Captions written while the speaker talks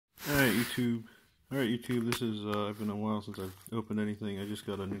YouTube. Alright YouTube, this is, it's been a while since I've opened anything. I just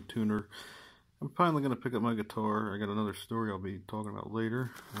got a new tuner. I'm finally going to pick up my guitar. I got another story I'll be talking about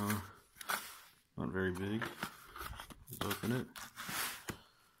later. Not very big. Let's open it.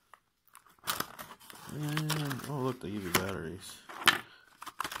 And, oh look, they give you batteries.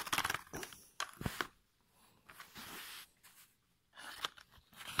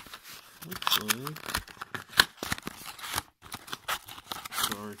 Looks like...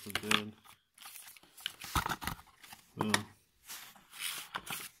 Sorry for dead.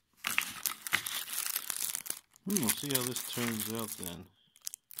 We'll see how this turns out then.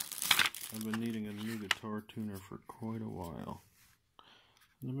 I've been needing a new guitar tuner for quite a while.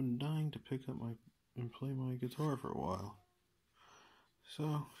 And I've been dying to pick up and play my guitar for a while.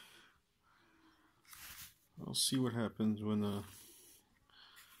 So, I'll see what happens when I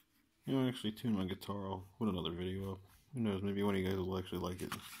actually tune my guitar. I'll put another video up. Who knows, maybe one of you guys will actually like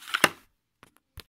it.